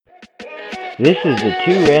This is the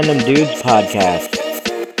Two Random Dudes podcast.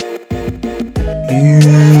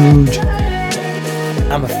 Huge.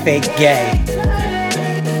 I'm a fake gay.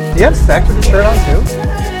 Do you have sex with the shirt on too?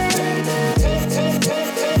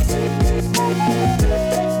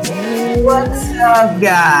 What's up,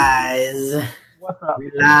 guys? What's up?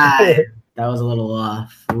 Live. That was a little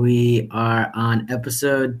off. We are on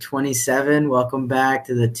episode 27. Welcome back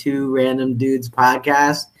to the Two Random Dudes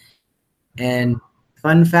podcast. And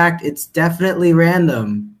fun fact, it's definitely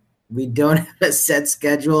random. We don't have a set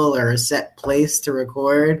schedule or a set place to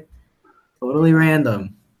record. Totally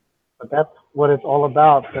random. But that's what it's all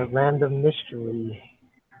about, the random mystery.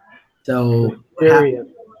 So what happened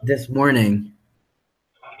this morning?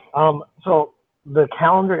 So the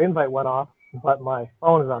calendar invite went off, but my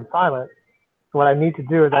phone is on silent. So what I need to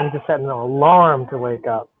do is I need to set an alarm to wake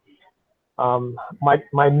up.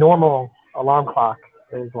 My normal alarm clock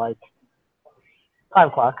is like 5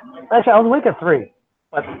 o'clock. Actually, I was awake at 3,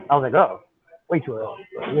 but I was like, oh, way too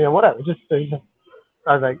early. Whatever.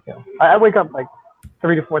 I was like, I wake up like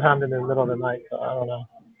 3 to 4 times in the middle of the night, so I don't know.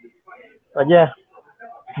 But yeah,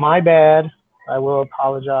 my bad. I will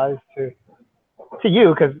apologize to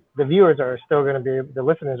you because the viewers are still going to be, the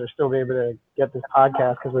listeners are still going to be able to get this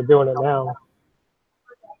podcast because we're doing it now.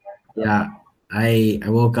 Yeah, I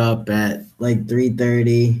woke up at like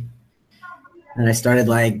 3:30. And I started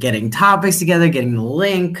like getting topics together, getting the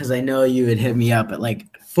link, because I know you would hit me up at like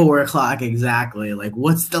 4 o'clock exactly. Like,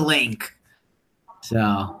 what's the link? So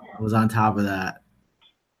I was on top of that.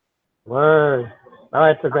 Word. All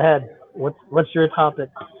right, so go ahead. What's your topic?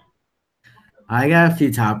 I got a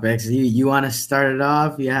few topics. You want to start it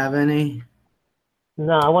off? You have any?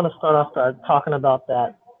 No, I want to start off by talking about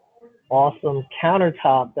that awesome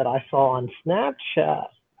countertop that I saw on Snapchat.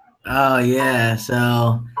 Oh, yeah.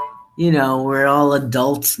 So, we're all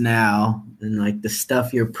adults now. And like the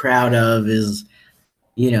stuff you're proud of is,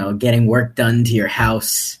 getting work done to your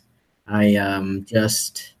house. I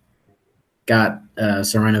just got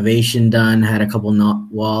some renovation done, had a couple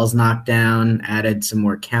walls knocked down, added some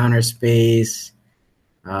more counter space,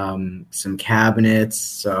 some cabinets.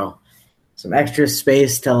 So some extra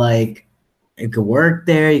space to like, you could work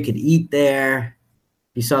there, you could eat there.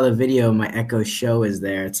 If you saw the video, my Echo Show is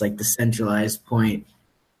there. It's like the centralized point.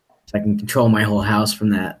 So I can control my whole house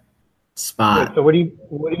from that spot. Wait, so what do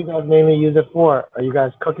you guys mainly use it for? Are you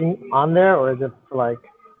guys cooking on there, or is it for like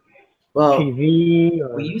TV?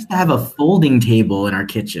 Or? We used to have a folding table in our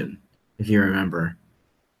kitchen, if you remember.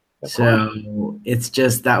 So it's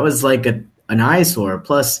just, that was like an eyesore.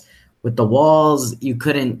 Plus, with the walls, you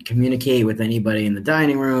couldn't communicate with anybody in the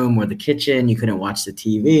dining room or the kitchen. You couldn't watch the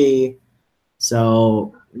TV.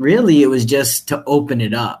 So really, it was just to open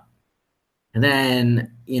it up. And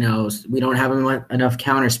then, we don't have enough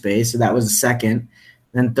counter space. So that was the second.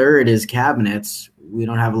 Then third is cabinets. We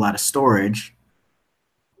don't have a lot of storage.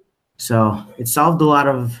 So it solved a lot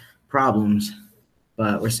of problems,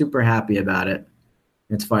 but we're super happy about it.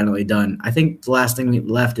 It's finally done. I think the last thing we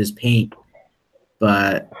left is paint,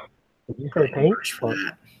 but did you say paint? For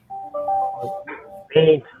that.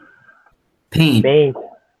 Paint.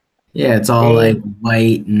 Yeah, it's all like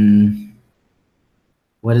white and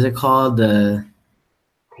what is it called? The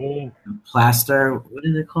paint. Plaster. What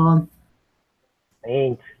is it called?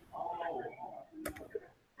 Paint.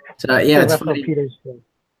 So yeah, it's funny.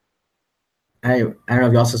 I don't know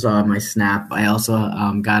if you also saw on my Snap. I also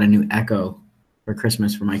got a new Echo for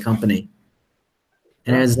Christmas for my company,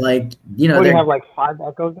 and it was like you have like 5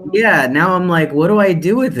 Echoes. Yeah. Now I'm like, what do I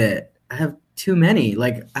do with it? I have too many.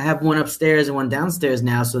 Like I have one upstairs and one downstairs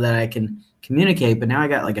now, so that I can communicate. But now I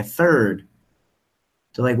got like a third.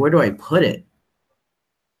 So like, where do I put it?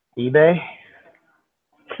 eBay.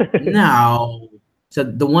 No. So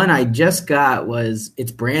the one I just got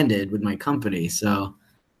it's branded with my company, so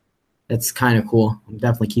that's kind of cool. I'm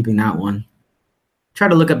definitely keeping that one. Try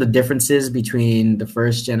to look up the differences between the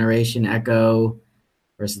first generation Echo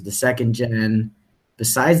versus the second gen.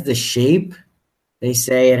 Besides the shape, they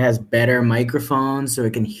say it has better microphones, so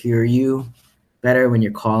it can hear you better when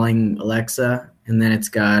you're calling Alexa. And then it's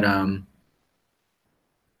got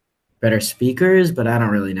better speakers, but I don't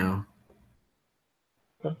really know.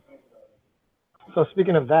 So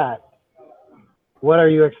speaking of that, what are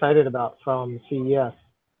you excited about from CES?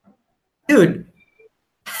 Dude,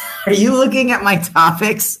 are you looking at my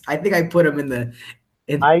topics? I think I put them in the...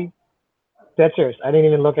 That's yours. I didn't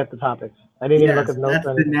even look at the topics. I didn't even look at notes.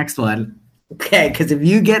 That's the next one. Okay, because if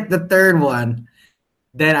you get the third one,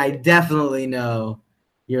 then I definitely know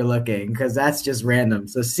you're looking, because that's just random.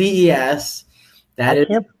 So CES, I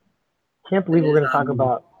can't believe we're going to talk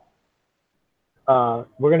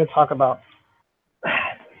about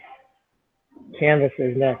canvas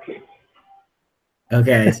is next.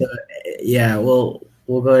 Okay, so yeah, we'll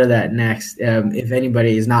go to that next. If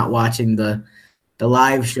anybody is not watching the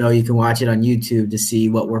live show, you can watch it on YouTube to see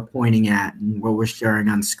what we're pointing at and what we're sharing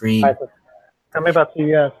on All screen. right, so tell me about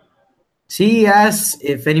CES. CES,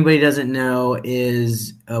 if anybody doesn't know,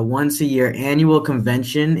 is a once a year annual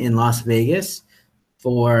convention in Las Vegas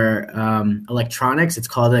for electronics. It's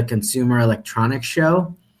called a Consumer Electronics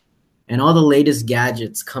Show, and all the latest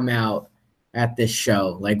gadgets come out at this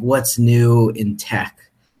show, like what's new in tech.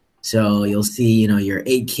 So you'll see, your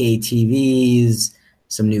 8K TVs,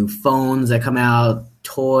 some new phones that come out,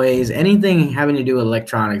 toys, anything having to do with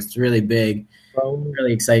electronics. It's really big,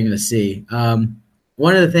 really exciting to see.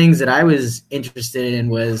 One of the things that I was interested in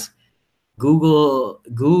was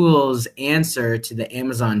Google's answer to the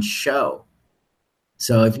Amazon Show.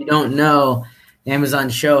 So if you don't know, the Amazon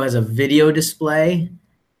Show has a video display.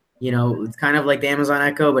 It's kind of like the Amazon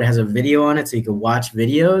Echo, but it has a video on it so you can watch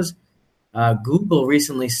videos. Google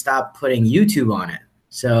recently stopped putting YouTube on it.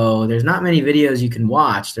 So there's not many videos you can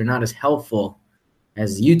watch. They're not as helpful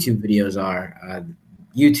as YouTube videos are.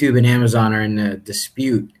 YouTube and Amazon are in a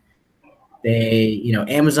dispute.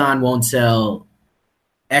 Amazon won't sell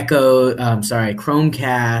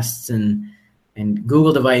Chromecasts and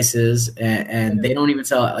Google devices, and they don't even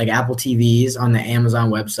sell like Apple TVs on the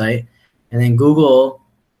Amazon website. And then Google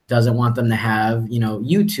doesn't want them to have,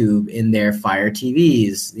 YouTube in their Fire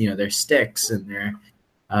TVs, their sticks and their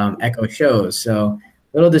Echo shows. So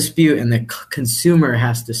little dispute, and the consumer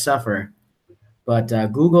has to suffer. But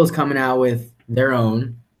Google is coming out with their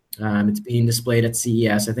own. It's being displayed at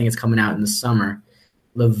CES. I think it's coming out in the summer.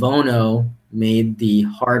 Livono made the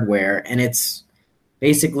hardware, and it's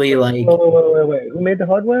basically like... Wait. Who made the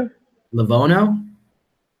hardware? Livono?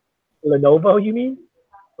 Lenovo, you mean?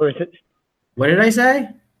 Or is it... What did I say?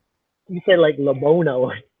 You said like Lenovo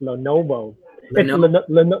or Lenovo.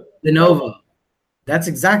 Lenovo. That's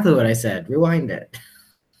exactly what I said. Rewind it.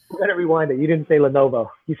 You gotta rewind it. You didn't say Lenovo.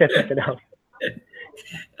 You said something else.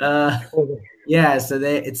 Yeah, so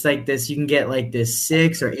it's like this. You can get like this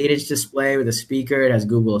 6 or 8-inch display with a speaker. It has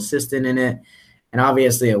Google Assistant in it, and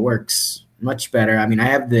obviously it works much better. I mean, I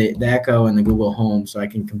have the Echo and the Google Home, so I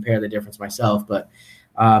can compare the difference myself. But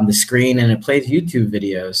the screen, and it plays YouTube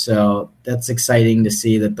videos, so that's exciting to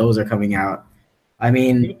see that those are coming out. I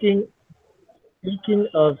mean, speaking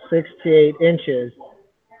of 6 to 8 inches,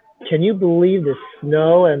 can you believe the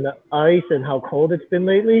snow and the ice and how cold it's been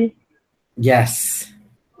lately? Yes.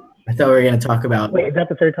 I thought we were going to talk about... Wait, is that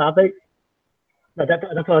the third topic? No, that's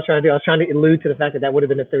what I was trying to do. I was trying to allude to the fact that would have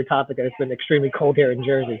been the third topic, and it's been extremely cold here in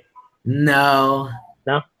Jersey. No.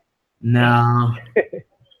 No? No.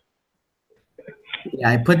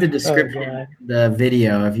 Yeah, I put the description, the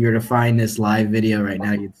video. If you were to find this live video right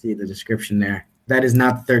now, you'd see the description there. That is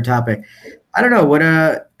not the third topic. I don't know. What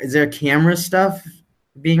is there camera stuff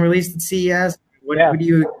being released at CES? What do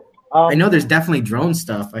you... I know there's definitely drone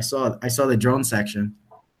stuff. I saw the drone section.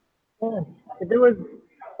 There was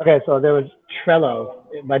Trello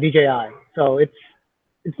by DJI. So it's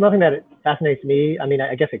nothing that fascinates me. I mean,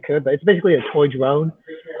 I guess it could, but it's basically a toy drone.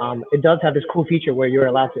 It does have this cool feature where you're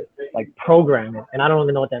allowed to like program it, and I don't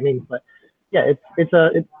even know what that means, but yeah, it's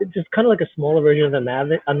just kind of like a smaller version of the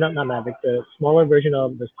Mavic. Not Mavic, the smaller version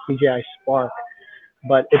of the DJI Spark,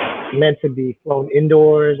 but it's meant to be flown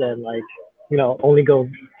indoors and like only go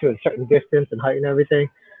to a certain distance and height and everything,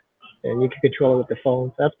 and you can control it with the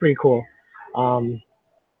phone. So that's pretty cool.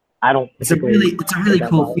 I don't. It's a really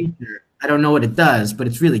cool feature. I don't know what it does, but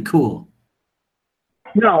it's really cool.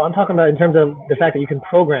 No, I'm talking about in terms of the fact that you can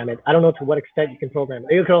program it. I don't know to what extent you can program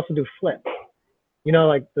it. You can also do flips.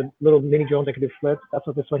 Like the little mini drones that can do flips. That's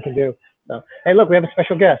what this one can do. So, hey, look, we have a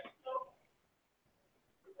special guest.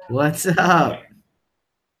 What's up?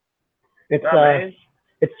 It's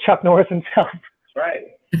Chuck Norris himself. That's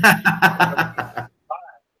right.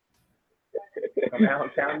 From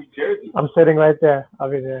downtown New Jersey. I'm sitting right there.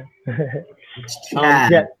 I'll be there.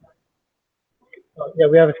 Yeah,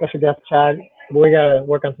 we have a special guest, Chad. We gotta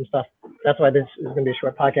work on some stuff. That's why this is gonna be a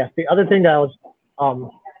short podcast. The other thing that I was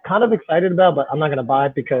kind of excited about, but I'm not gonna buy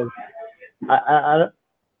it because I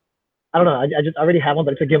don't know. I just already have one,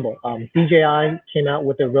 but it's a gimbal. DJI came out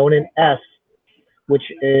with the Ronin S, which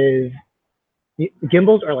is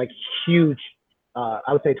gimbals are like huge.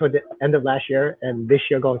 I would say toward the end of last year and this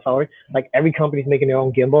year going forward, like every company's making their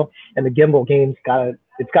own gimbal, and the gimbal game's gotten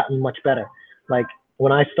much better. Like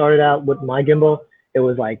when I started out with my gimbal, it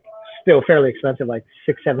was like still fairly expensive, like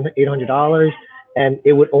 $600, $700, $800, and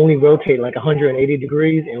it would only rotate like 180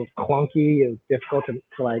 degrees. It was clunky. It was difficult to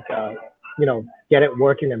like get it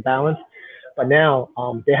working and balanced. But now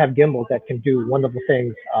they have gimbals that can do wonderful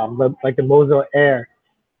things. Like the Mozo Air,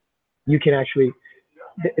 you can actually,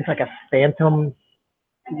 it's like a phantom,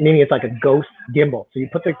 meaning it's like a ghost gimbal. So you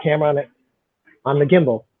put the camera on it on the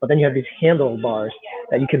gimbal, but then you have these handlebars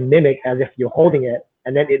that you can mimic as if you're holding it,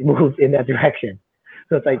 and then it moves in that direction.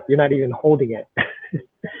 So it's like you're not even holding it.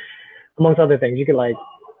 Amongst other things, you can like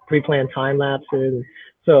pre-plan time lapses.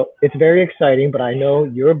 So it's very exciting, but I know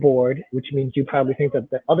you're bored, which means you probably think that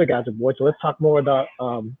the other guys are bored. So let's talk more about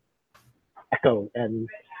Echo and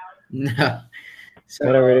No. So,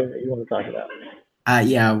 whatever it is that you want to talk about.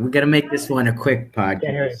 Yeah, we're gonna make this one a quick Can't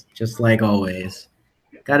hear you. podcast, just like always.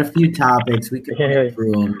 Got a few topics. We I could can't hear go you.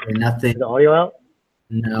 through them. They're nothing. Is the audio out?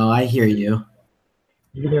 No, I hear you.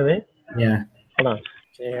 You can hear me? Yeah, Hold on.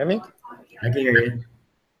 Can you hear me? I can hear you.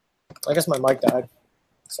 I guess my mic died.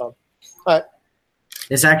 So, all right.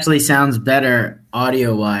 This actually sounds better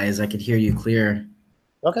audio-wise. I could hear you clear.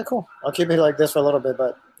 Okay, cool. I'll keep it like this for a little bit,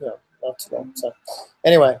 but not too long. So,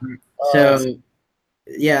 anyway. So,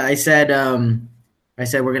 yeah, I said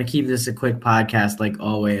we're gonna keep this a quick podcast, like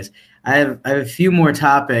always. I have a few more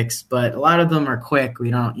topics, but a lot of them are quick. We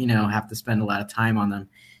don't, have to spend a lot of time on them.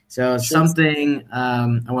 So something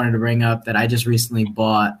I wanted to bring up that I just recently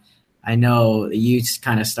bought. I know you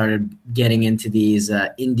kind of started getting into these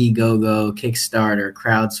Indiegogo, Kickstarter,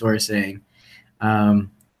 crowdsourcing.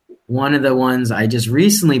 One of the ones I just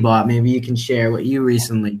recently bought, maybe you can share what you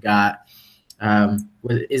recently got,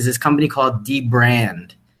 is this company called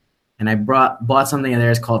Dbrand. And I bought something of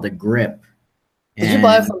theirs called the Grip. Did you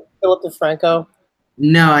buy it from Philip DeFranco?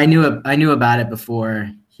 No, I knew about it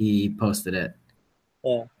before he posted it.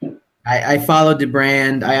 Yeah. I followed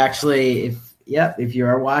Dbrand. I actually, if you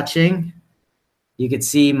are watching, you could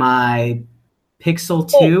see my Pixel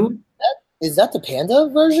 2. Is that the Panda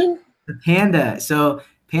version? The Panda. So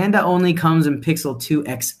Panda only comes in Pixel 2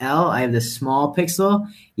 XL. I have the small Pixel,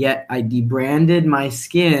 yet I debranded my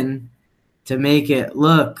skin to make it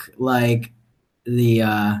look like the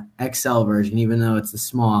XL version, even though it's the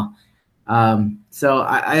small. So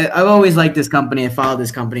I've always liked this company. I follow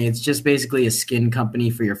this company. It's just basically a skin company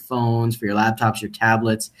for your phones, for your laptops, your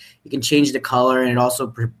tablets. You can change the color, and it also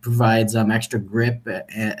provides extra grip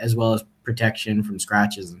as well as protection from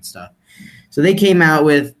scratches and stuff. So they came out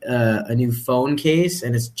with a new phone case,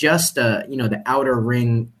 and it's just the outer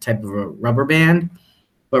ring type of a rubber band,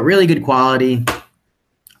 but really good quality.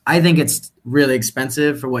 I think it's really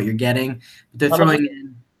expensive for what you're getting. But they're throwing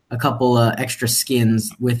in a couple extra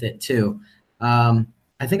skins with it too. I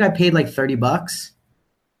think I paid like $30.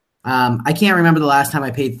 I can't remember the last time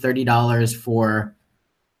I paid $30 for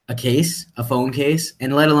a phone case,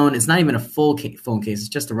 and let alone it's not even a full phone case. It's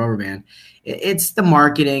just a rubber band. It's the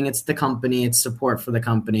marketing, it's the company, it's support for the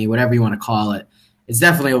company, whatever you want to call it. It's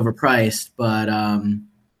definitely overpriced, but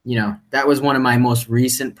that was one of my most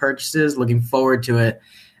recent purchases. Looking forward to it.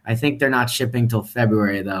 I think they're not shipping till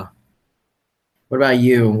February though. What about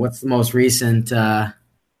you? What's the most recent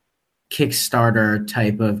Kickstarter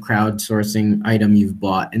type of crowdsourcing item you've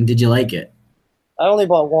bought, and did you like it? I only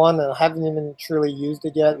bought one, and I haven't even truly used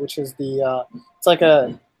it yet, which is it's like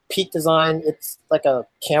a Peak Design. It's like a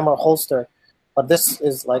camera holster, but this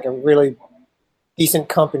is like a really decent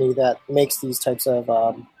company that makes these types of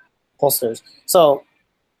holsters. So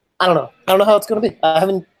I don't know how it's going to be. I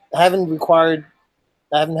haven't had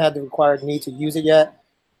the required need to use it yet.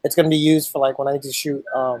 It's going to be used for like when I need to shoot,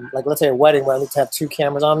 like let's say a wedding where I need to have two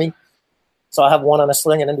cameras on me. So I have one on a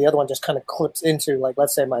sling, and then the other one just kind of clips into, like,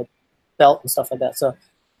 let's say my belt and stuff like that. So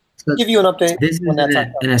I'll give you an update. This is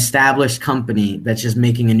an established company that's just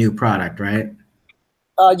making a new product, right?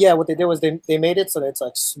 Yeah, what they did was they made it so that it's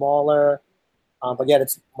like smaller, but yet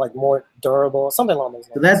it's like more durable, something along those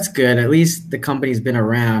lines. So that's good. At least the company's been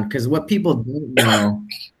around, because what people don't know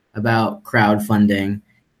about crowdfunding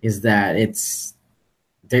is that it's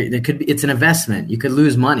an investment. You could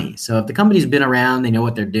lose money. So if the company's been around, they know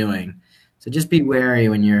what they're doing. So just be wary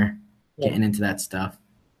when you're getting into that stuff.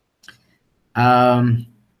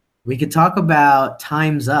 We could talk about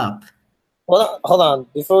Time's Up. Well, hold on.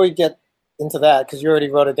 Before we get into that, because you already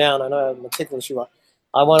wrote it down, I know how meticulous you are.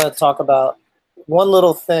 I want to talk about one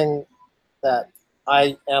little thing that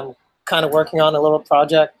I am kind of working on, a little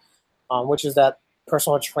project, which is that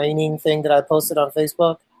personal training thing that I posted on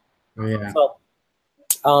Facebook. Oh, yeah.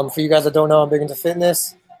 So for you guys that don't know, I'm big into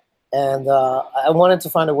fitness. And I wanted to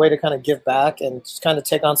find a way to kind of give back and just kind of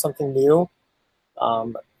take on something new.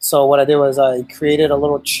 So what I did was I created a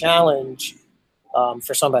little challenge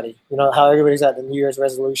for somebody. You know how everybody's at the New Year's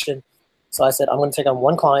resolution. So I said, I'm going to take on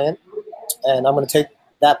one client, and I'm going to take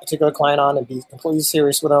that particular client on and be completely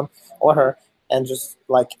serious with him or her and just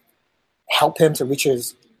like help him to reach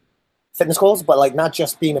his fitness goals, but like not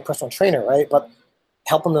just being a personal trainer, right? But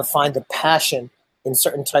help them to find the passion in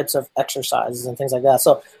certain types of exercises and things like that.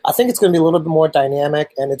 So I think it's going to be a little bit more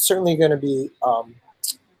dynamic, and it's certainly going to be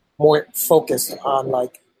more focused on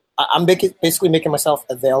like I'm basically making myself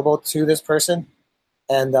available to this person,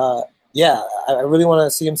 and yeah, I really want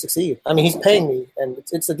to see him succeed. I mean, he's paying me, and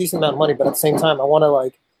it's a decent amount of money, but at the same time,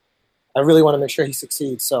 I really want to make sure he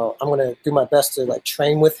succeeds. So I'm going to do my best to like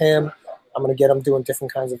train with him. I'm going to get him doing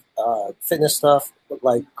different kinds of fitness stuff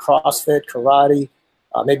like CrossFit, karate,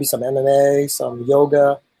 maybe some MMA, some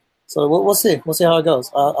yoga. So we'll see. We'll see how it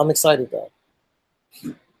goes. I'm excited though.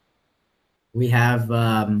 We have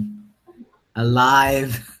a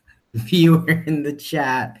live viewer in the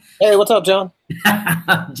chat. Hey, what's up, John?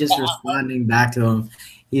 Just responding back to him.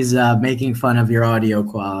 He's making fun of your audio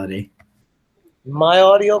quality. My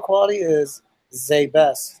audio quality is the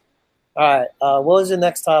best. All right. What was your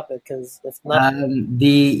next topic? Because if not,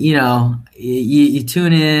 you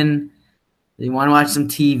tune in, you want to watch some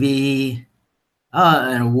TV,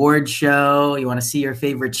 an award show, you want to see your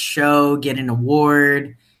favorite show get an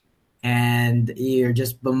award, and you're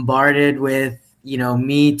just bombarded with,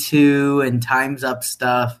 Me Too and Time's Up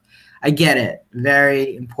stuff. I get it.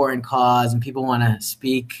 Very important cause, and people want to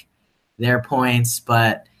speak their points,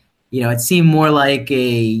 but it seemed more like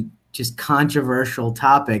a just controversial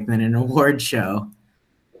topic than an award show.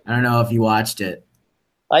 I don't know if you watched it.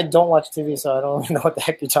 I don't watch TV, so I don't know what the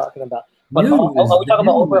heck you're talking about. But News, are we talking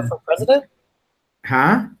about Oprah for president? Huh?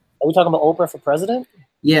 Are we talking about Oprah for president?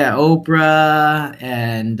 Yeah, Oprah,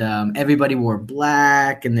 and everybody wore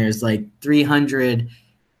black, and there's like 300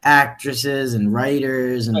 actresses and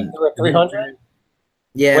writers. And there were 300?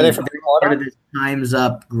 Yeah, were they from part of this Time's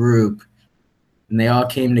Up group. And they all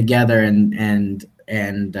came together and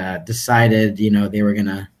decided, they were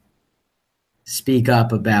gonna speak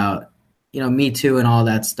up about, Me Too and all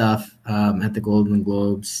that stuff at the Golden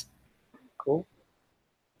Globes.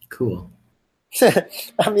 Cool.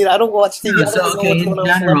 I mean, I don't watch TV. So, okay, in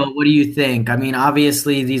general, what do you think? I mean,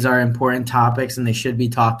 obviously, these are important topics and they should be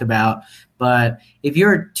talked about. But if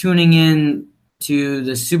you're tuning in to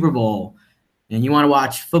the Super Bowl and you want to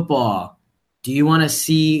watch football, do you want to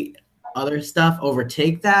see other stuff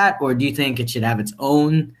overtake that, or do you think it should have its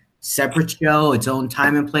own separate show, its own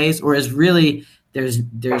time and place, or is really there's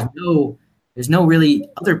no really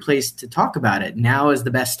other place to talk about it? Now is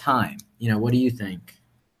the best time. What do you think?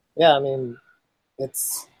 Yeah, I mean,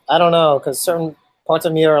 I don't know, because certain parts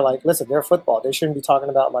of me are like, listen, they're football. They shouldn't be talking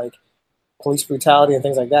about like police brutality and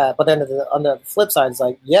things like that. But then on the flip side, it's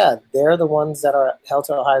like, yeah, they're the ones that are held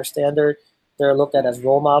to a higher standard. They're looked at as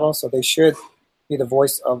role models, so they should be the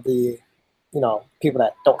voice of the, people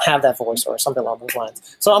that don't have that voice or something along those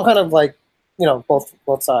lines. So I'm kind of like,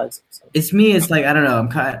 both sides. So. It's me. It's like, I don't know.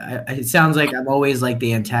 It sounds like I'm always like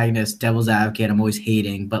the antagonist, devil's advocate. I'm always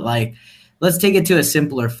hating, but like, let's take it to a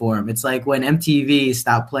simpler form. It's like when MTV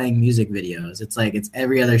stopped playing music videos. It's like it's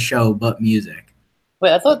every other show but music.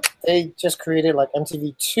 Wait, I thought they just created like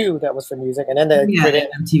MTV2 that was for music, and then they created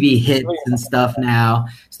MTV Hits and stuff now.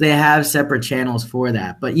 So they have separate channels for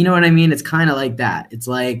that. But you know what I mean? It's kind of like that. It's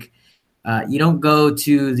like you don't go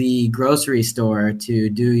to the grocery store to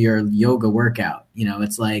do your yoga workout.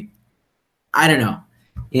 It's like, I don't know.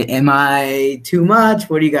 Am I too much?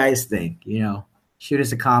 What do you guys think? Shoot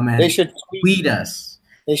us a comment. They should tweet us.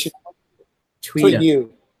 They should tweet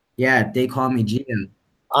you. Yeah, they call me Gio.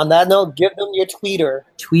 On that note, give them your tweeter.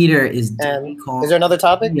 Tweeter is. And is there another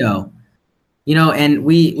topic? And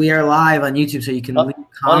we are live on YouTube, so you can leave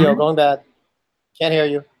comments. Audio going bad. Can't hear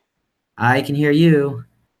you. I can hear you.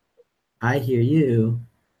 I hear you.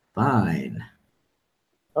 Fine.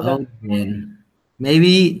 Okay.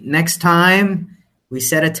 Maybe next time we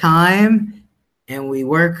set a time and we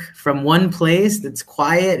work from one place that's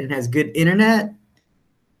quiet and has good internet.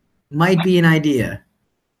 Might be an idea.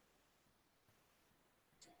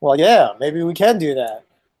 Well, yeah, maybe we can do that.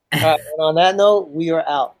 All right, and on that note, we are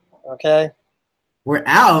out. Okay? We're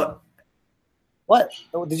out? What?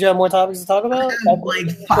 Did you have more topics to talk about? Like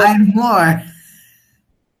 5 more.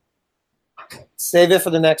 Save it for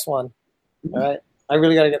the next one. All right? I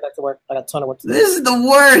really got to get back to work. I got a ton of work to do. This is the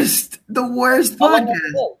worst. The worst podcast.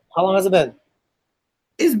 How long has it been?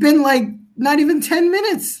 It's been like not even 10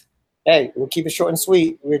 minutes. Hey, we'll keep it short and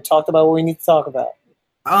sweet. We talked about what we need to talk about.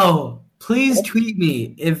 Oh, please tweet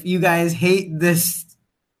me if you guys hate this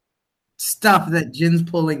stuff that Jin's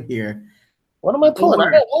pulling here. What am I pulling?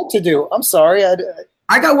 I got work to do. I'm sorry.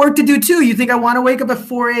 I got work to do too. You think I want to wake up at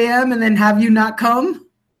 4 a.m. and then have you not come?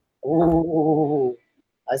 Ooh,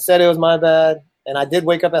 I said it was my bad. And I did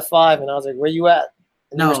wake up at 5, and I was like, where you at?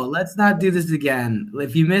 No, let's not do this again.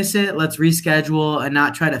 If you miss it, let's reschedule and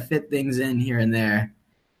not try to fit things in here and there.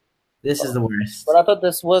 This is the worst. But I thought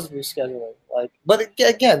this was rescheduling. But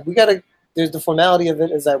again, we gotta. There's the formality of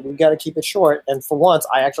it is that we gotta keep it short. And for once,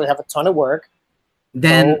 I actually have a ton of work.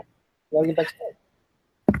 Then, so gotta get back to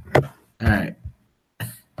it. All right.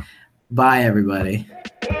 Bye, everybody.